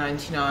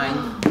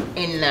 $49.99.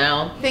 In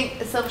now. I think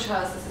the silver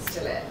trousers are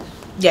still in.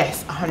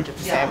 Yes,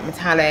 100%.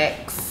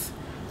 Metallics.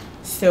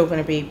 Still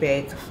going to be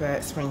big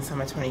for spring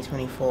summer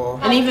 2024.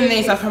 And even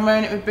these, like I'm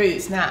wearing it with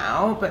boots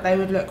now, but they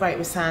would look great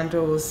with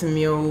sandals, some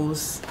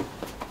mules.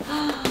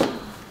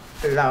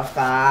 Love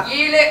that.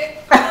 You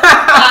look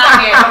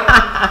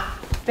banging.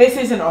 This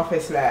is an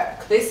office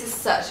look. This is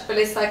such, but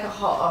it's like a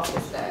hot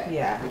office look.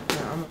 Yeah.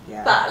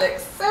 Yeah. That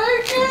looks so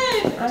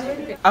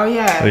good. Oh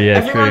yeah. Oh, yeah,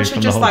 Everyone true, should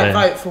from just the whole like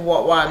day. vote for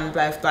what one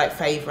their like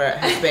favourite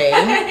has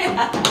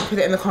been. Put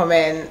it in the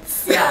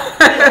comments.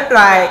 Yeah.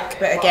 Like,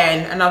 but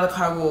again, another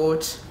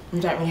co-award.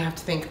 You don't really have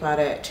to think about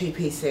it. 2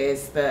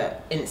 pieces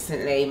that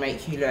instantly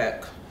make you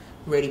look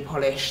really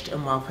polished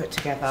and well put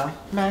together.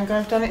 Mango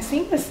have done it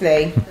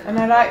seamlessly. And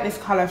I like this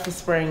colour for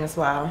spring as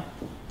well.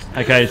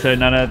 Okay, so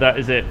Nana, that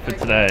is it for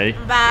today.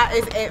 That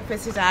is it for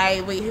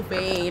today. We have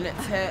been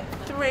to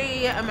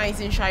 3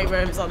 amazing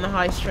showrooms on the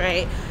High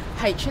Street.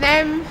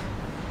 H&M,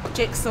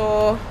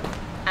 Jigsaw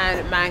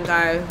and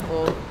Mango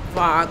or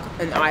Vogue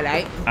and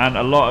Eyelet. And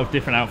a lot of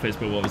different outfits,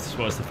 but what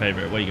was the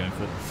favourite? What are you going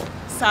for?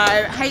 So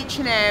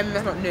H&M,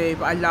 not new,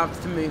 but I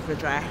loved the Mugler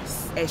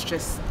dress. It's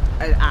just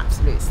an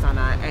absolute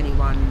stunner.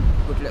 Anyone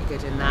would look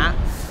good in that.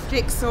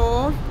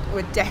 Jigsaw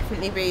would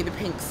definitely be the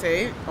pink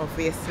suit,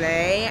 obviously.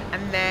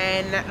 And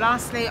then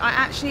lastly, I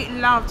actually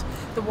loved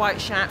the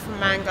white shirt from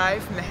Mango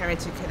from the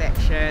Heritage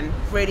Collection.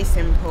 Really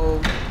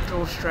simple,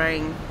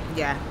 drawstring,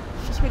 yeah.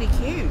 It's just really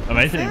cute.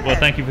 Amazing. Well,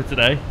 thank you for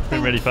today. It's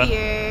been really fun. Thank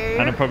you.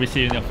 And I'll probably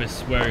see you in the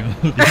office wearing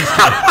all these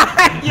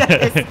stuff.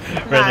 Yes.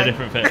 Wearing a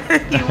different fit.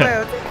 You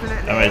will,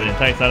 definitely. Amazing.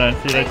 Thanks, Nana.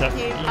 See you later.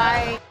 Thank you.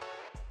 Bye.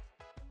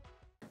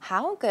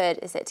 How good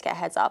is it to get a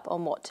heads up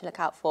on what to look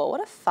out for? What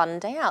a fun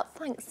day out.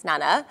 Thanks,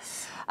 Nana.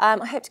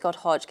 I hope to God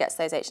Hodge gets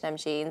those H&M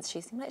jeans.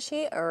 She seemed like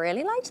she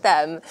really liked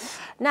them.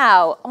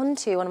 Now, on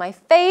to one of my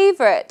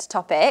favourite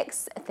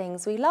topics,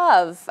 things we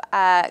love.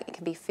 It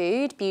can be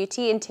food,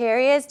 beauty,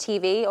 interiors,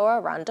 TV, or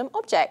a random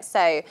object.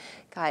 So,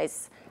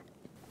 guys,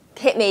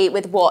 hit me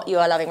with what you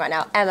are loving right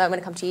now. Emma, I'm going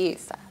to come to you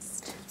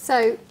first.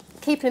 So,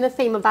 keeping the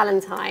theme of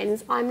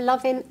Valentine's, I'm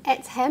loving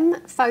Et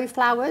Hem faux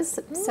flowers.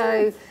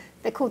 So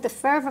they're called the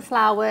Forever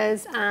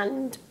Flowers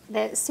and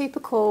they're super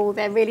cool.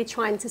 They're really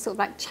trying to sort of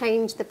like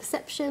change the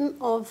perception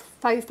of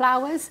faux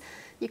flowers.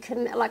 You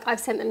can, like I've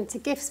sent them to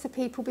gifts for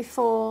people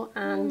before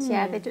and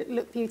yeah, they do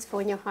look beautiful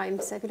in your home.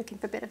 So if you're looking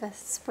for a bit of a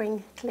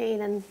spring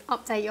clean and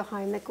update your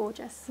home, they're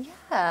gorgeous.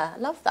 Yeah, I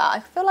love that.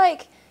 I feel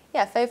like,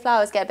 yeah, faux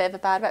flowers get a bit of a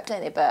bad rep,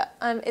 don't they? But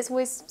it's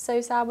always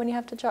so sad when you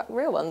have to chuck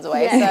real ones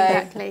away. Yeah, so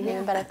exactly. Even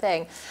a better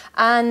thing.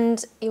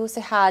 And you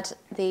also had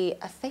a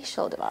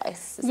facial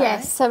device. Is that Yes,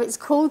 right? so it's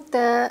called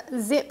the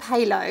Zip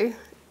Halo.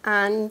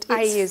 And it's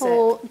I use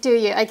for, do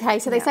you? Okay,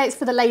 so they Yeah. say it's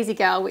for the lazy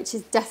girl, which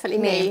is definitely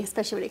me, Me.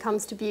 especially when it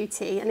comes to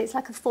beauty. And it's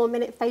like a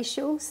 4-minute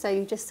facial, so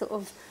you just sort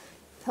of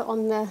put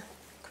on the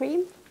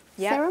cream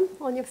Yep. serum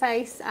on your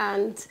face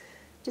and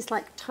just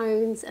like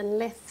tones and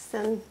lifts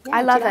and yeah,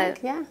 I do love you like?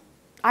 it. Yeah,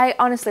 I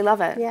honestly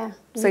love it. yeah.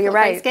 So You've you're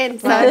got great right. Skin,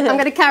 so I'm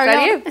going to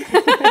carry on.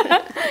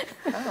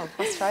 Oh,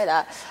 let's try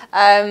that.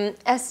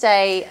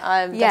 Estee,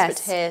 I'm desperate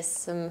Yes. to hear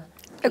some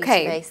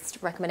beauty-based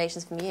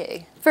recommendations from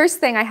you? First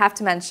thing I have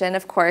to mention,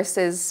 of course,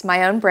 is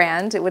my own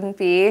brand. It wouldn't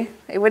be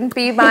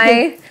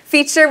my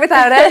feature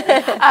without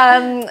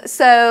it.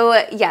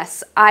 So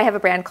yes, I have a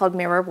brand called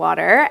Mirror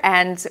Water,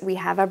 and we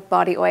have a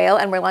body oil,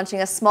 and we're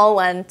launching a small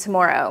one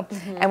tomorrow,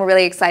 and we're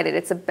really excited.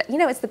 It's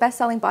it's the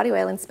best-selling body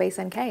oil in Space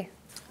NK.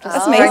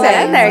 That's amazing.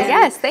 That in there.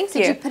 Yes, thank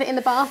you. Did you put it in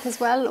the bath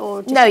as well,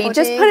 or just No, your you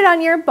just body? put it on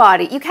your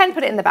body. You can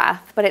put it in the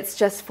bath, but it's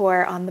just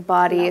for on the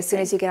body. As soon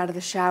as you get out of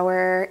the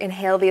shower,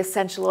 inhale the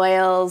essential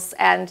oils.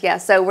 And yeah,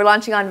 so we're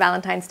launching on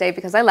Valentine's Day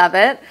because I love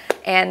it.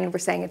 And we're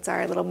saying it's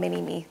our little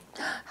mini-me.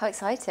 How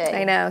exciting.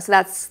 I know, so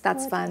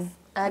that's fun.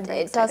 And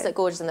it does look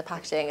gorgeous, and the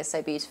packaging is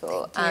so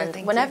beautiful. Thank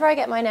you. Whenever I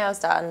get my nails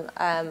done,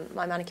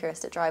 my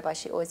manicurist at Dry By,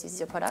 she always uses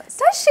your products.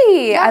 Does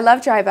she? I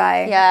love Dry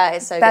By. Yeah,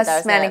 it's so Best good.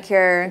 Best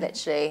manicure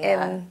literally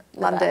in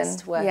London.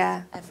 Worth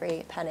Yeah.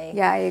 every penny.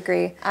 Yeah, I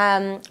agree.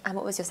 And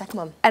what was your second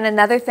one? And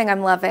another thing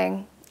I'm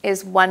loving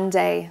is One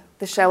Day,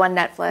 the show on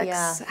Netflix.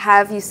 Yeah.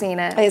 Have you seen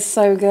it? It's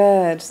so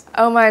good.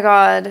 Oh my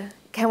God.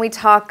 Can we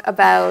talk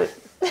about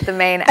the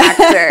main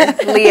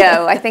actor,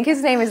 Leo? I think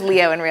his name is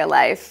Leo in real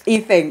life.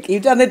 You think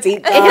you've done a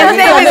deep dive? His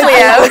name is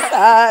Leo.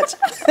 Research.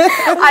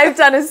 I've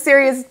done a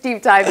serious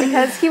deep dive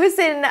because he was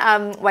in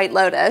White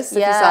Lotus, if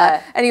you saw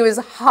it, and he was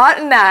hot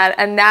in that,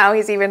 and now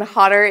he's even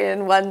hotter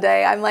in One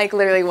Day. I'm like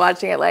literally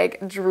watching it like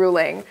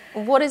drooling.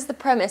 What is the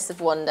premise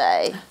of One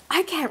Day?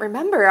 I can't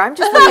remember. I'm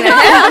just looking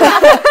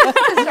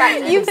at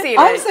him. You've seen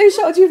I'm it. so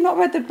shocked you've not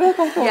read the book.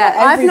 I thought Yeah,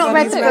 I've not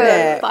read the book,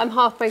 it. but I'm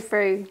halfway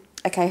through.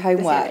 Okay,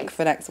 homework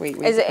for next week.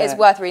 It's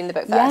worth reading the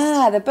book first?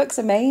 Yeah, the book's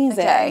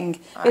amazing.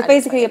 Okay. It's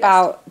basically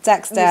about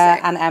Dexter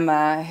and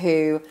Emma,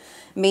 who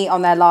meet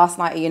on their last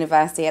night at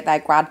university at their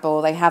grad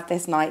ball. They have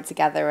this night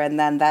together, and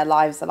then their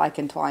lives are like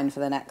entwined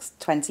for the next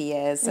 20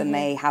 years, and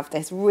they have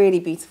this really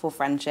beautiful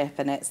friendship,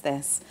 and it's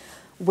this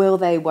will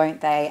they,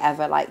 won't they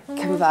ever like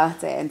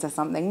convert it into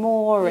something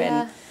more?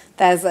 And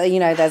there's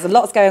there's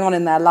lots going on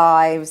in their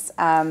lives,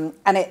 and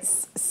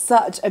it's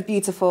such a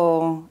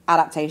beautiful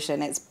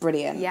adaptation. It's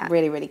brilliant. Yeah.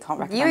 Really, really can't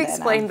recommend You it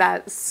explained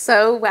that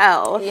so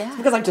well. Yeah. It's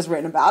because I've just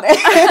written about it.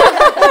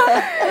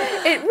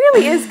 It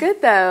really is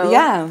good though.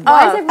 Yeah.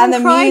 Why is everyone And the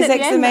crying at the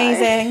music's end, though?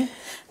 amazing.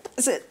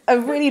 It's a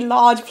really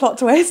large plot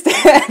twist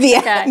at the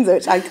end,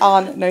 which I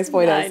can't, no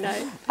spoilers.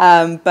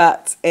 No.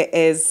 But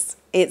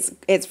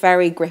it's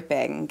very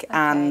gripping,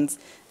 and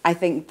I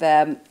think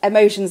the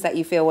emotions that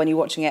you feel when you're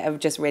watching it are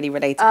just really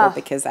relatable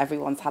because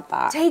everyone's had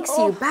that. Takes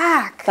you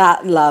back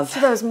That love.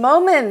 to those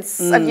moments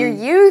of your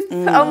youth.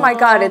 Oh my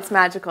God, it's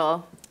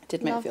magical.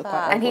 Did make me feel that.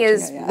 quite And he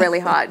is really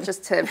hot,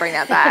 just to bring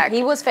that back.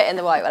 He was fit in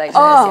the White Lotus.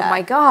 Oh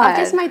my God. I've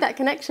just made that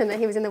connection that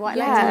he was in the White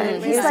Lotus. I Yeah,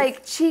 didn't he's realise.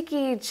 like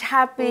cheeky,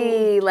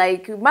 chappy,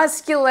 like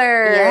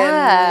muscular,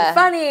 Yeah. and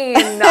funny,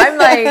 and I'm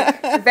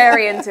like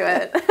very into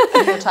it.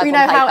 We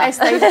know how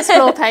Esté's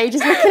Explore page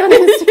is looking on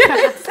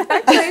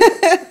Instagram.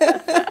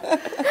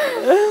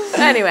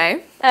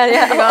 Anyway,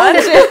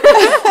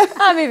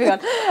 Moving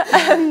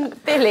on.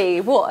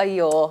 Billy, what are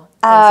your things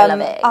you're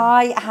loving?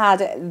 I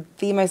had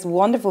the most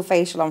wonderful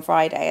facial on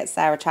Friday at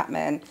Sarah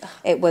Chapman.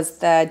 It was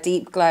the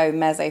Deep Glow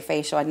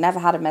Mesofacial. I'd never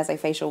had a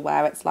mesofacial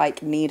where it's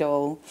like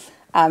needle,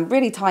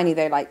 really tiny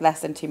though, like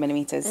less than 2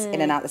 millimeters in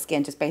and out the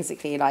skin, just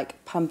basically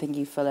like pumping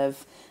you full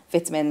of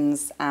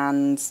vitamins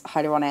and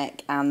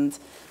hyaluronic, and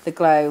the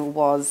glow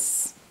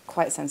was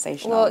quite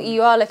sensational. Well,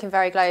 you are looking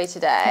very glowy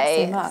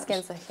today. Thanks so much.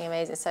 Skin's looking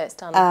amazing, so it's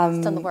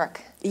done the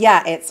work.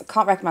 Yeah,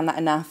 can't recommend that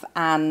enough.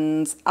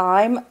 And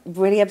I'm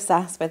really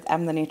obsessed with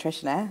Emma the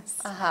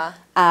nutritionist.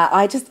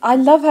 I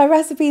love her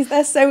recipes.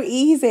 They're so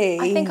easy.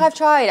 I think I've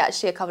tried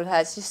actually a couple of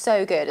hers. She's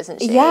so good,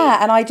 isn't she? Yeah,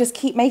 and I just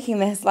keep making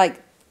this,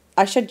 like,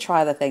 I should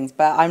try other things,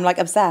 but I'm like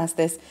obsessed.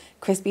 This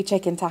crispy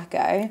chicken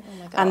taco.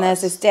 And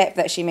there's this dip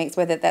that she makes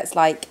with it that's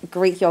like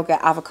Greek yogurt,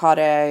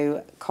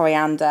 avocado,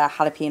 coriander,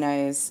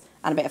 jalapenos,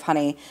 and a bit of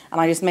honey, and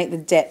I just make the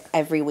dip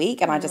every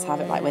week, and I just have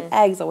it like with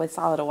eggs or with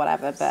salad or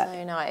whatever. But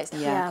So nice.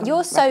 Yeah.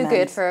 You're so Recommend.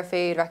 good for a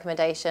food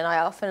recommendation. I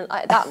often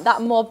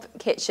that mob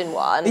kitchen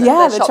one,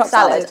 Yeah, the the chopped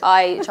salad.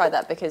 I tried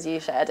that because you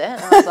shared it, and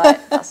I was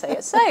like, that's so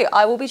good. So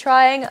I will be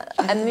trying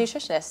Emma the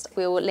nutritionist.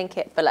 We will link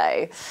it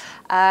below.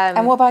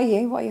 and what about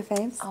you? What are your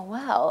faves? Oh,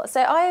 well,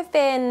 so I have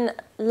been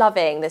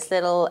loving this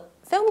little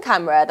film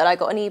camera that I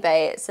got on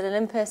eBay. It's an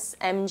Olympus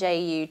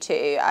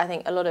MJU2. I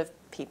think a lot of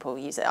people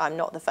use it. I'm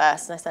not the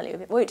first, and I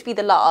certainly won't be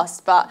the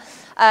last, but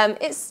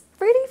it's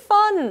really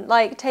fun,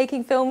 like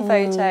taking film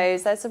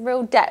photos. There's a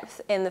real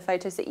depth in the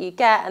photos that you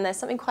get, and there's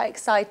something quite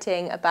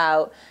exciting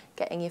about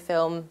getting your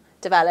film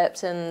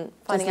developed and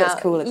finding looks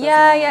out. cool, it does,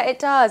 yeah, yeah. yeah, it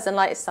does. And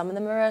like some of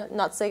them are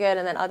not so good,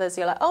 and then others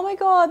you're like, oh my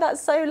God,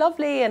 that's so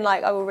lovely, and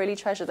like I will really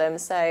treasure them.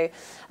 So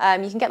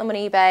you can get them on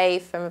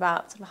eBay from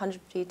about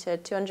 150 to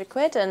 200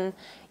 quid, and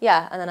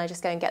yeah, and then I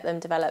just go and get them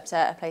developed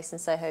at a place in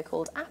Soho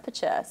called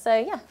Aperture. So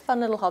yeah, fun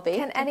little hobby.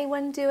 can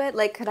anyone do it?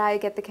 Like, could I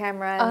get the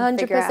camera and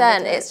figure out how to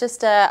 100%. do it? It's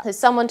just so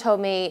someone told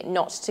me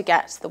not to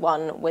get the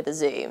one with a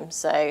zoom.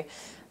 So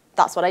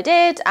that's what I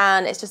did,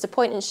 and it's just a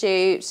point and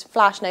shoot,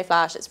 flash, no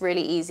flash. It's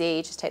really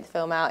easy. Just take the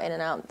film out, in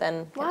and out,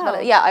 then Wow.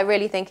 yeah, I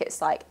really think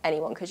it's like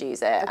anyone could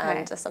use it, Okay.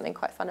 and there's something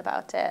quite fun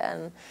about it.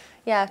 And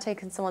yeah, I've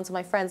taken someone to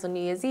my friends on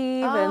New Year's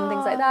Eve and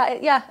things like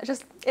that. Yeah,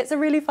 it's a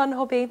really fun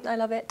hobby. I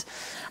love it.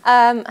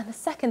 And the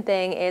second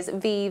thing is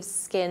Vive's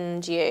Skin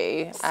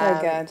Dew. So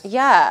good.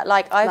 Yeah,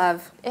 like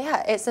Love.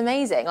 yeah, it's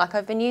amazing. Like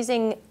I've been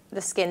using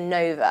the Skin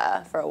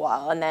Nova for a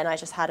while, and then I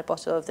just had a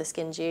bottle of the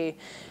Skin Dew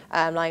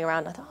lying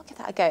around. I thought I'll give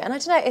that a go, and I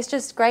don't know, it's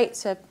just great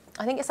to.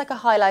 I think it's like a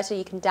highlighter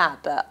you can dab,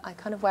 but I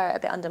kind of wear it a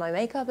bit under my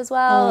makeup as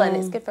well, and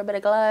it's good for a bit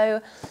of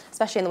glow,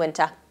 especially in the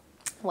winter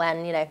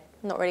when, you know,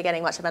 not really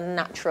getting much of a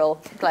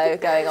natural glow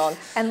going on.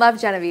 And love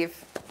Genevieve.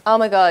 Oh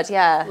my God,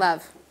 yeah.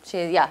 Love.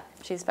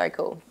 She's very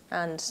cool,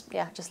 and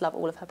yeah, just love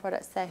all of her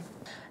products. So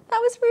that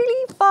was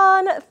really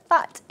fun.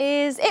 That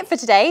is it for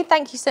today.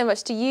 Thank you so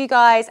much to you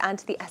guys and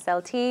to the SL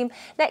team.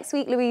 Next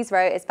week, Louise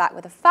Rowe is back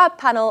with a fab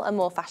panel and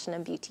more fashion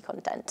and beauty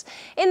content.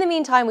 In the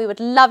meantime, we would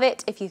love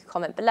it if you could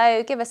comment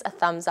below, give us a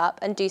thumbs up,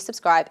 and do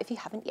subscribe if you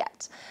haven't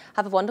yet.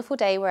 Have a wonderful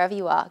day wherever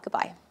you are.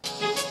 Goodbye.